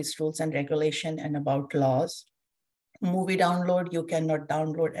all these rules and regulation and about laws. Movie download, you cannot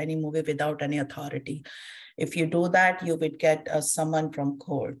download any movie without any authority. If you do that, you would get a summon from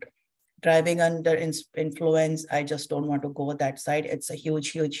court. Driving under influence, I just don't want to go that side. It's a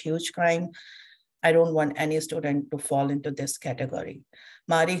huge crime. I don't want any student to fall into this category.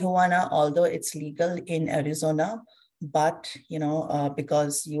 Marijuana, although it's legal in Arizona, but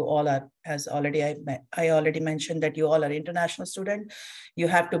because you all are, as I already mentioned that you all are international students, you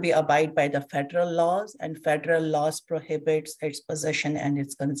have to be abide by the federal laws, and federal laws prohibits its possession and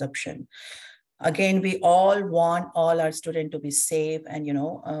its consumption. Again, we all want all our students to be safe and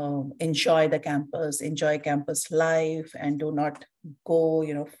enjoy the campus, enjoy campus life, and do not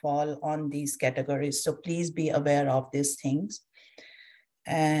go fall on these categories. So please be aware of these things.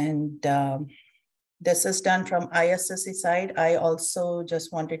 And this is done from ISSC side. I also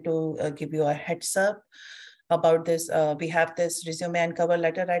just wanted to give you a heads up. about this. We have this resume and cover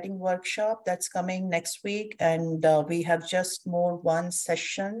letter writing workshop that's coming next week. And we have just more one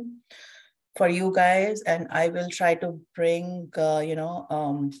session for you guys. And I will try to bring,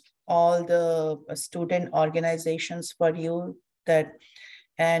 all the student organizations for you that,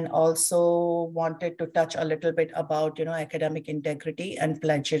 and also wanted to touch a little bit about, academic integrity and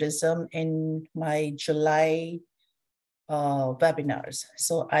plagiarism in my July webinars.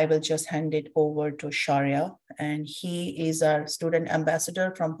 So I will just hand it over to Shaurya, and he is our student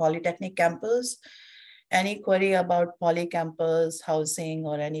ambassador from Polytechnic campus. Any query about Poly campus housing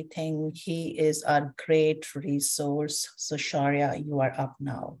or anything, he is our great resource. So Shaurya, you are up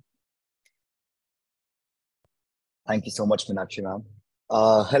now. Thank you so much, Meenakshi ma'am.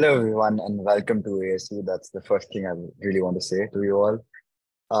 Hello everyone and welcome to ASU. That's the first thing I really want to say to you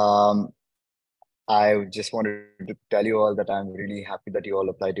all. I just wanted to tell you all that I'm really happy that you all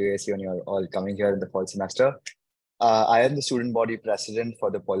applied to ASU and you're all coming here in the fall semester. I am the student body president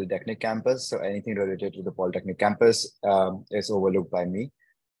for the Polytechnic campus. So anything related to the Polytechnic campus is overlooked by me.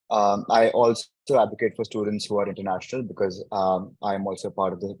 I also advocate for students who are international because I'm also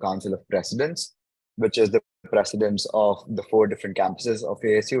part of the Council of Presidents, which is the presidents of the 4 different campuses of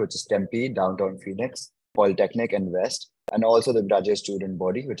ASU, which is Tempe, Downtown Phoenix, Polytechnic, and West, and also the graduate student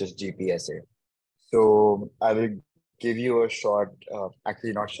body, which is GPSA. So I will give you a short,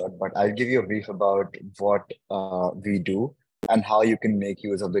 actually not short, but I'll give you a brief about what we do and how you can make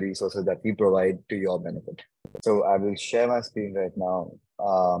use of the resources that we provide to your benefit. So I will share my screen right now.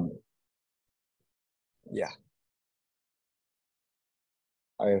 Yeah.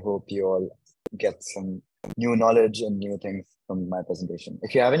 I hope you all get some new knowledge and new things from my presentation.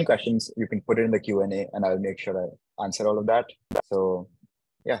 If you have any questions, you can put it in the Q&A and I'll make sure I answer all of that. So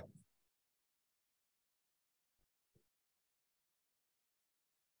yeah.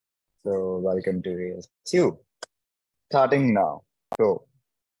 So welcome to ASU. Starting now. So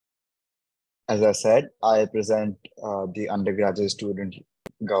as I said, I present the undergraduate student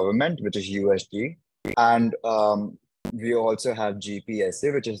government, which is USG. And we also have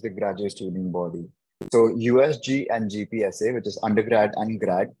GPSA, which is the graduate student body. So USG and GPSA, which is undergrad and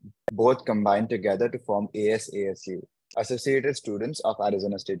grad, both combine together to form ASASU, Associated Students of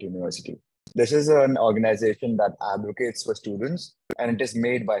Arizona State University. This is an organization that advocates for students and it is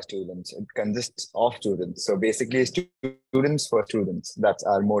made by students. It consists of students. So basically students for students, that's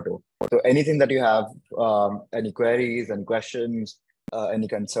our motto. So anything that you have, any queries and questions, any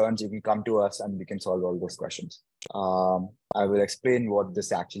concerns, you can come to us and we can solve all those questions. I will explain what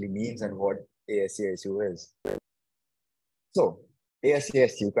this actually means and what ASASU is. So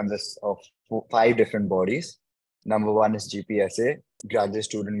ASASU consists of 5 different bodies. Number 1 is GPSA, graduate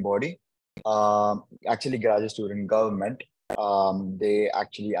student body. Actually graduate student government. They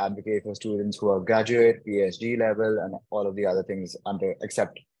actually advocate for students who are graduate, PhD level, and all of the other things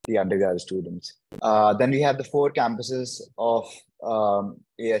except the undergraduate students. Then we have the 4 campuses of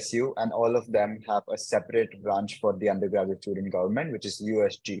ASU, and all of them have a separate branch for the undergraduate student government, which is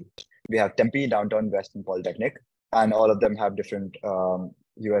USG. We have Tempe, Downtown West, and Polytechnic, and all of them have different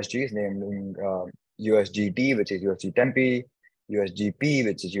USGs, namely USGT, which is USG Tempe, USGP,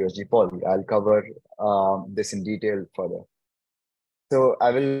 which is USG Poly. I'll cover this in detail further. So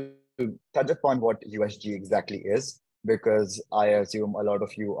I will touch upon what USG exactly is, because I assume a lot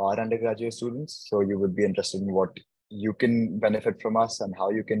of you are undergraduate students, so you would be interested in what you can benefit from us and how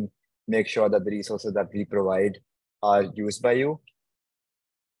you can make sure that the resources that we provide are used by you.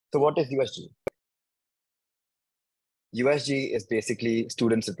 So what is USG? USG is basically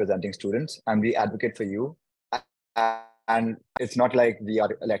students representing students, and we advocate for you. And it's not like we are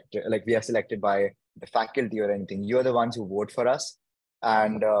elected, like we are selected by the faculty or anything. You're the ones who vote for us,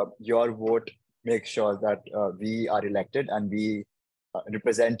 and your vote makes sure that we are elected and we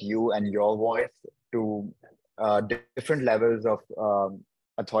represent you and your voice to different levels of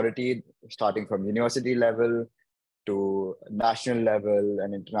authority, starting from university level to national level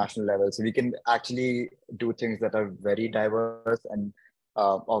and international level. So we can actually do things that are very diverse and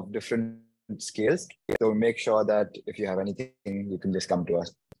of different scales. So make sure that if you have anything, you can just come to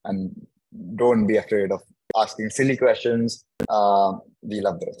us and don't be afraid of asking silly questions. We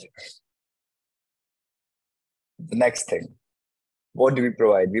love those. The next thing, what do we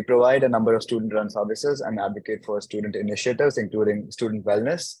provide? We provide a number of student-run services and advocate for student initiatives, including student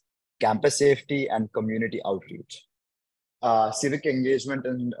wellness, campus safety, and community outreach. Civic engagement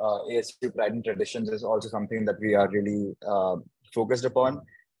and ASU pride and traditions is also something that we are really focused upon.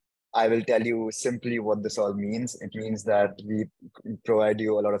 I will tell you simply what this all means. It means that we provide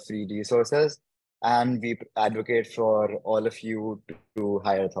you a lot of free resources and we advocate for all of you to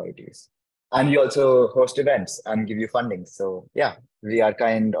higher authorities. And we also host events and give you funding. So yeah, we are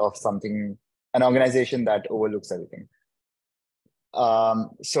kind of an organization that overlooks everything.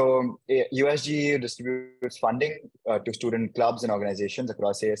 USG distributes funding to student clubs and organizations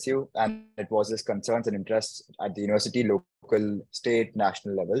across ASU, and it voices concerns and interests at the university, local, state,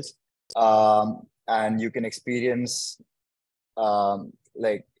 national levels. And you can experience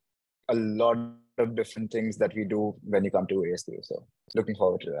like a lot of different things that we do when you come to ASU. So looking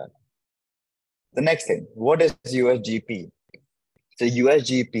forward to that. The next thing, what is USGP? So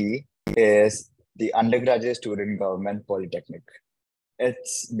USGP is the Undergraduate Student Government Polytechnic.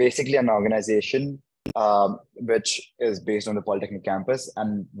 It's basically an organization which is based on the Polytechnic campus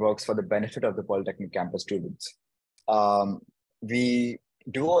and works for the benefit of the Polytechnic campus students. We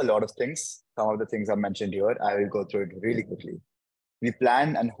do a lot of things. Some of the things I mentioned here, I will go through it really quickly. We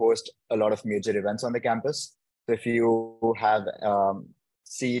plan and host a lot of major events on the campus. So if you have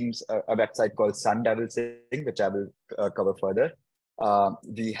seen a website called Sun Devil Sing, which I will cover further,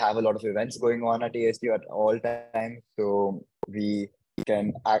 we have a lot of events going on at ASU at all times. So we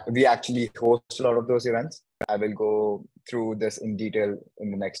actually host a lot of those events. I will go through this in detail in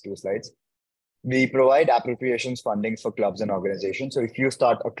the next 2 slides. We provide appropriations funding for clubs and organizations. So if you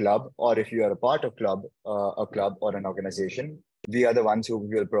start a club, or if you are a part of a club or an organization, we are the ones who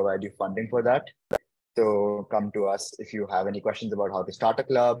will provide you funding for that. So come to us if you have any questions about how to start a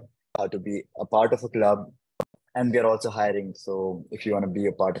club, how to be a part of a club. And we are also hiring. So if you want to be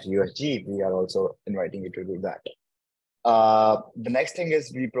a part of USG, we are also inviting you to do that. The next thing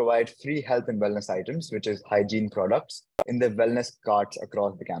is we provide free health and wellness items, which is hygiene products in the wellness carts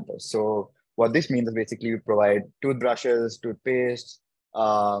across the campus. So what this means is basically we provide toothbrushes, toothpaste,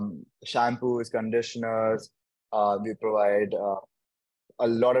 shampoos, conditioners. We provide a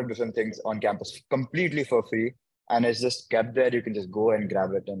lot of different things on campus completely for free. And it's just kept there. You can just go and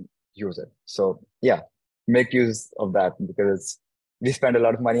grab it and use it. So yeah, make use of that because we spend a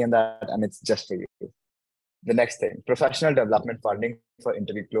lot of money on that and it's just for you. The next thing, professional development funding for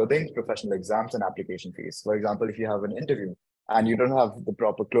interview clothing, professional exams, and application fees. For example, if you have an interview and you don't have the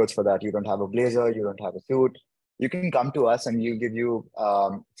proper clothes for that, you don't have a blazer, you don't have a suit, you can come to us and we'll give you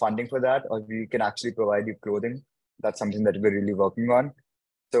funding for that, or we can actually provide you clothing. That's something that we're really working on.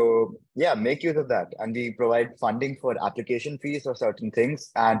 So yeah, make use of that. And we provide funding for application fees for certain things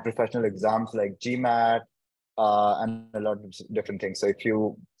and professional exams like GMAT and a lot of different things. So if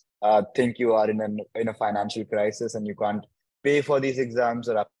you think you are in a financial crisis and you can't pay for these exams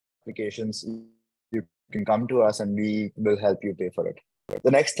or applications, you can come to us and we will help you pay for it.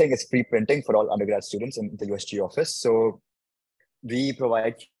 The next thing is free printing for all undergrad students in the USG office. So we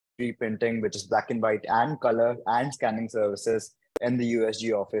provide free printing, which is black and white and color and scanning services in the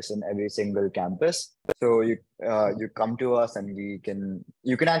USG office in every single campus. So you come to us and you can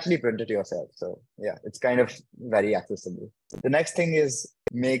actually print it yourself. So yeah, it's kind of very accessible. The next thing is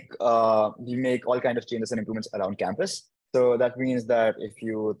we make all kinds of changes and improvements around campus. So that means that if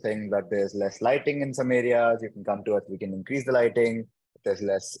you think that there's less lighting in some areas, you can come to us, we can increase the lighting. If there's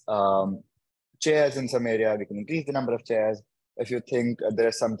less chairs in some area, we can increase the number of chairs. If you think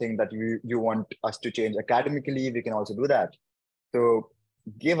there's something that you want us to change academically, we can also do that. So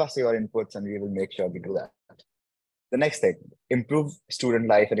give us your inputs and we will make sure we do that. The next thing, improve student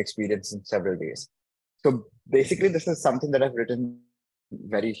life and experience in several ways. So basically, this is something that I've written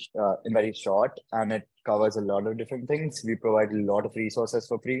very short, and it covers a lot of different things. We provide a lot of resources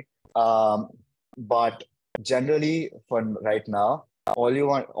for free. But generally, for right now, all you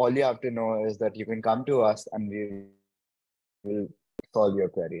have to know is that you can come to us and we will solve your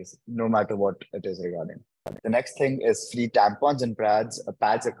queries, no matter what it is regarding. The next thing is free tampons and pads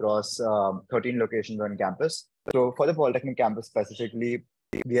across 13 locations on campus. So for the Polytechnic campus specifically,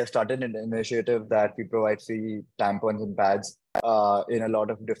 we have started an initiative that we provide free tampons and pads in a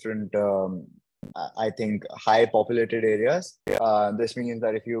lot of different, I think, high populated areas. This means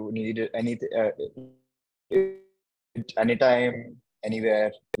that if you need anytime,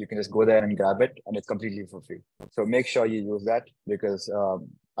 anywhere, you can just go there and grab it, and it's completely for free. So make sure you use that because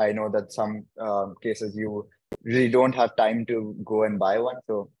I know that some cases you really don't have time to go and buy one.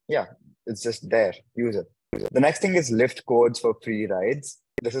 So yeah, it's just there, use it. The next thing is lift codes for free rides.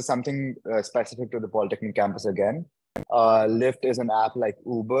 This is something specific to the Polytechnic campus again. Lyft is an app like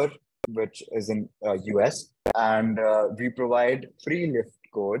Uber, which is in US, and we provide free Lyft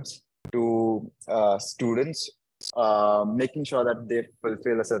codes to students, making sure that they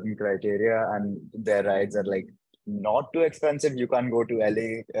fulfill a certain criteria and their rides are like not too expensive. You can't go to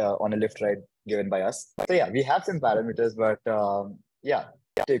LA on a Lyft ride given by us. So yeah, we have some parameters, but yeah,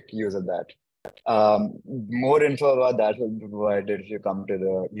 take use of that. More info about that will be provided if you come to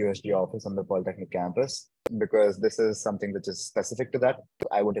the USG office on the Polytechnic campus, because this is something which is specific to that.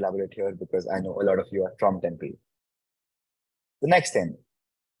 I won't elaborate here because I know a lot of you are from Tempe. The next thing,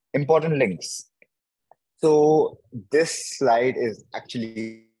 important links. So this slide is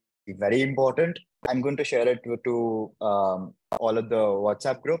actually very important. I'm going to share it to all of the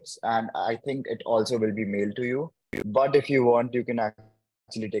WhatsApp groups, and I think it also will be mailed to you. But if you want, you can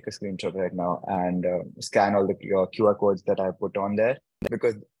actually take a screenshot right now and scan all the QR codes that I put on there,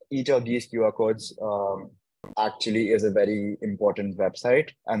 because each of these QR codes actually is a very important website,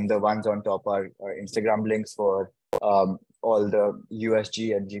 and the ones on top are Instagram links for all the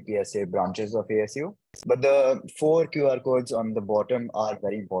USG and GPSA branches of ASU. But the 4 QR codes on the bottom are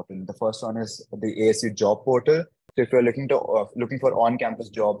very important. The first one is the ASU job portal. So if you're looking for on-campus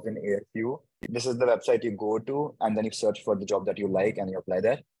jobs in ASU, this is the website you go to, and then you search for the job that you like and you apply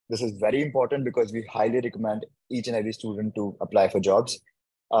there. This is very important because we highly recommend each and every student to apply for jobs,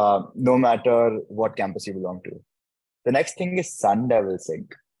 no matter what campus you belong to. The next thing is Sun Devil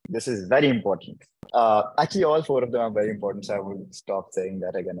Sync. This is very important. Actually, all 4 of them are very important, so I will stop saying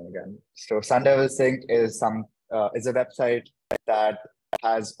that again and again. So Sun Devil Sync is a website that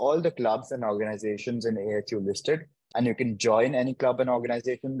has all the clubs and organizations in ASU listed, and you can join any club and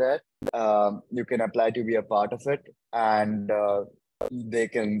organization there. You can apply to be a part of it, and they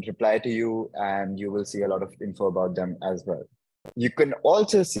can reply to you, and you will see a lot of info about them as well. You can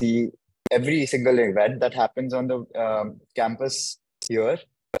also see every single event that happens on the campus here.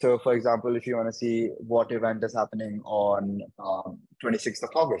 So, for example, if you want to see what event is happening on 26th of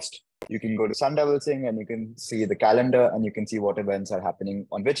August, you can go to Sun Devil Sync and you can see the calendar and you can see what events are happening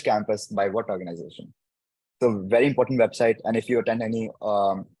on which campus by what organization. So, very important website. And if you attend any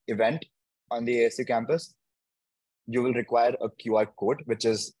event on the ASU campus, you will require a QR code, which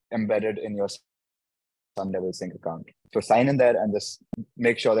is embedded in your Sun Devil Sync account. So sign in there and just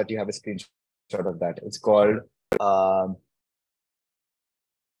make sure that you have a screenshot of that. It's called,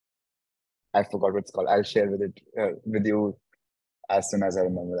 I forgot what it's called. I'll share with you as soon as I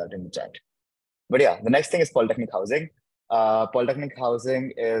remember that in the chat. But yeah, the next thing is Polytechnic Housing. Polytechnic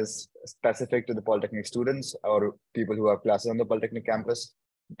Housing is specific to the Polytechnic students or people who have classes on the Polytechnic campus.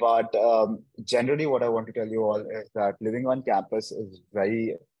 But generally, what I want to tell you all is that living on campus is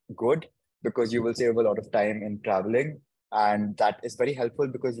very good because you will save a lot of time in traveling. And that is very helpful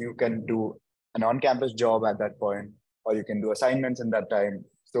because you can do an on-campus job at that point, or you can do assignments in that time.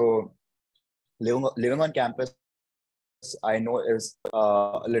 So living on campus, I know, is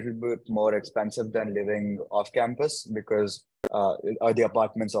a little bit more expensive than living off campus because the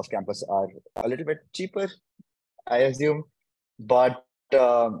apartments off campus are a little bit cheaper, I assume. But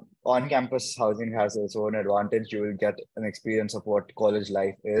on campus housing has its own advantage. You will get an experience of what college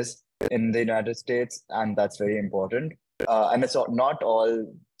life is in the United States, and that's very important. And it's not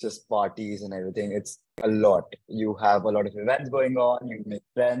all just parties and everything. It's a lot. You have a lot of events going on. You make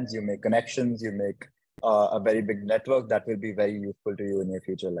friends, you make connections, you make a very big network that will be very useful to you in your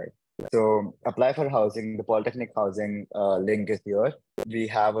future life. So apply for housing. The Polytechnic Housing link is here. We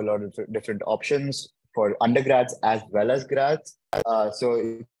have a lot of different options for undergrads as well as grads. So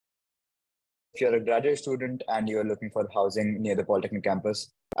if you're a graduate student and you're looking for housing near the Polytechnic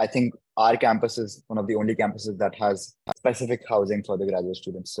campus, I think our campus is one of the only campuses that has specific housing for the graduate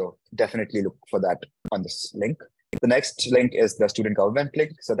students. So definitely look for that on this link. The next link is the student government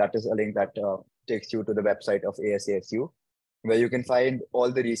link. So that is a link that takes you to the website of ASASU, where you can find all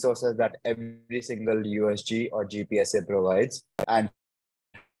the resources that every single USG or GPSA provides and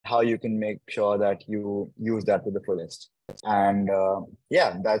how you can make sure that you use that to the fullest. And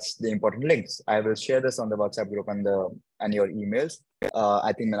yeah, that's the important links. I will share this on the WhatsApp group and your emails.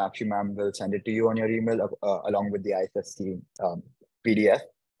 I think Meenakshi ma'am will send it to you on your email along with the ISSC PDF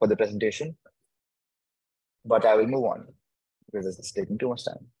for the presentation. But I will move on because this is taking too much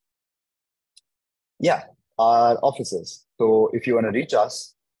time. Yeah, our offices. So if you want to reach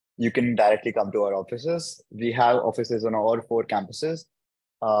us, you can directly come to our offices. We have offices on all 4 campuses.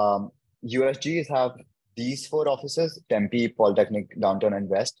 USGs have these 4 offices: Tempe, Polytechnic, Downtown, and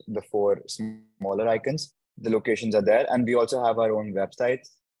West, the 4 smaller icons. The locations are there. And we also have our own websites.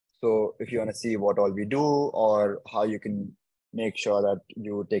 So if you want to see what all we do or how you can make sure that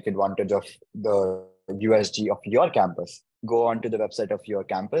you take advantage of the USG of your campus, go on to the website of your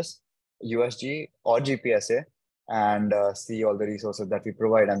campus, USG or GPSA, and see all the resources that we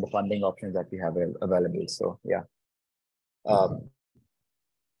provide and the funding options that we have available. So yeah.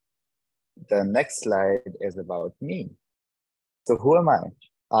 The next slide is about me. So who am I?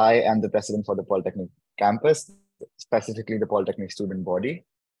 I am the president for the Polytechnic campus, specifically the Polytechnic student body.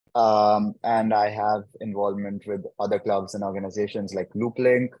 And I have involvement with other clubs and organizations like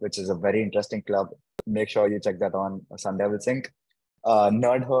LoopLink, which is a very interesting club. Make sure you check that on Sun Devil Sync.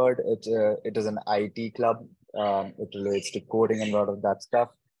 Nerd Herd, it is an IT club. It relates to coding and a lot of that stuff.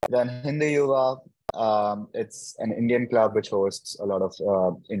 Then Hindu Yuva, it's an Indian club which hosts a lot of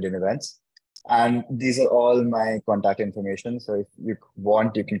Indian events. And these are all my contact information. So if you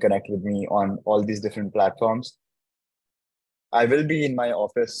want, you can connect with me on all these different platforms. I will be in my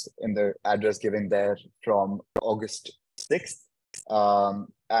office in the address given there from August 6th.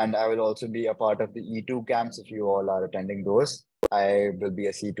 And I will also be a part of the E2 camps if you all are attending those. I will be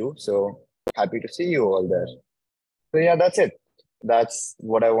a C2. So happy to see you all there. So yeah, that's it. That's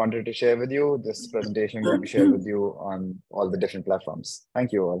what I wanted to share with you. This presentation will be shared with you on all the different platforms.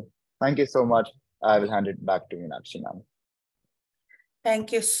 Thank you all. Thank you so much. I will hand it back to Meenakshi now.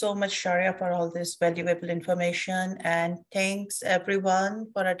 Thank you so much, Sharia, for all this valuable information. And thanks everyone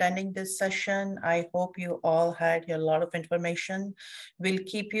for attending this session. I hope you all had a lot of information. We'll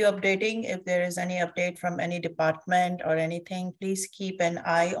keep you updating. If there is any update from any department or anything, please keep an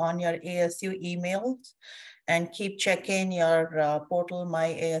eye on your ASU emails and keep checking your portal, My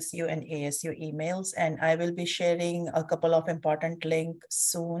ASU and ASU emails. And I will be sharing a couple of important links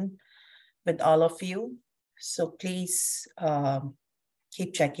soon with all of you. So please,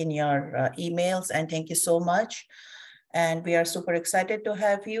 keep checking your emails, and thank you so much. And we are super excited to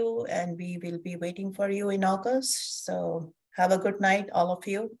have you, and we will be waiting for you in August. So have a good night, all of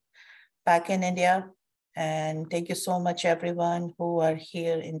you back in India. And thank you so much, everyone who are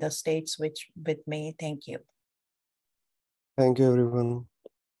here in the States with me. Thank you. Thank you, everyone.